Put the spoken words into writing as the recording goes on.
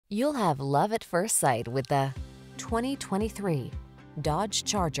You'll have love at first sight with the 2023 Dodge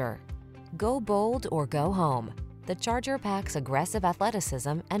Charger. Go bold or go home. The Charger packs aggressive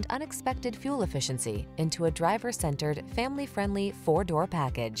athleticism and unexpected fuel efficiency into a driver-centered, family-friendly four-door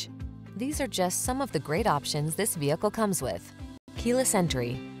package. These are just some of the great options this vehicle comes with: keyless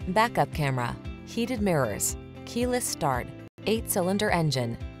entry, backup camera, heated mirrors, keyless start, 8-cylinder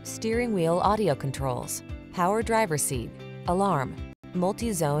engine, steering wheel audio controls, power driver's seat, alarm,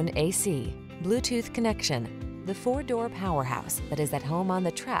 multi-zone AC, Bluetooth connection, the four-door powerhouse that is at home on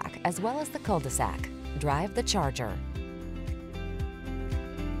the track as well as the cul-de-sac. Drive the Charger.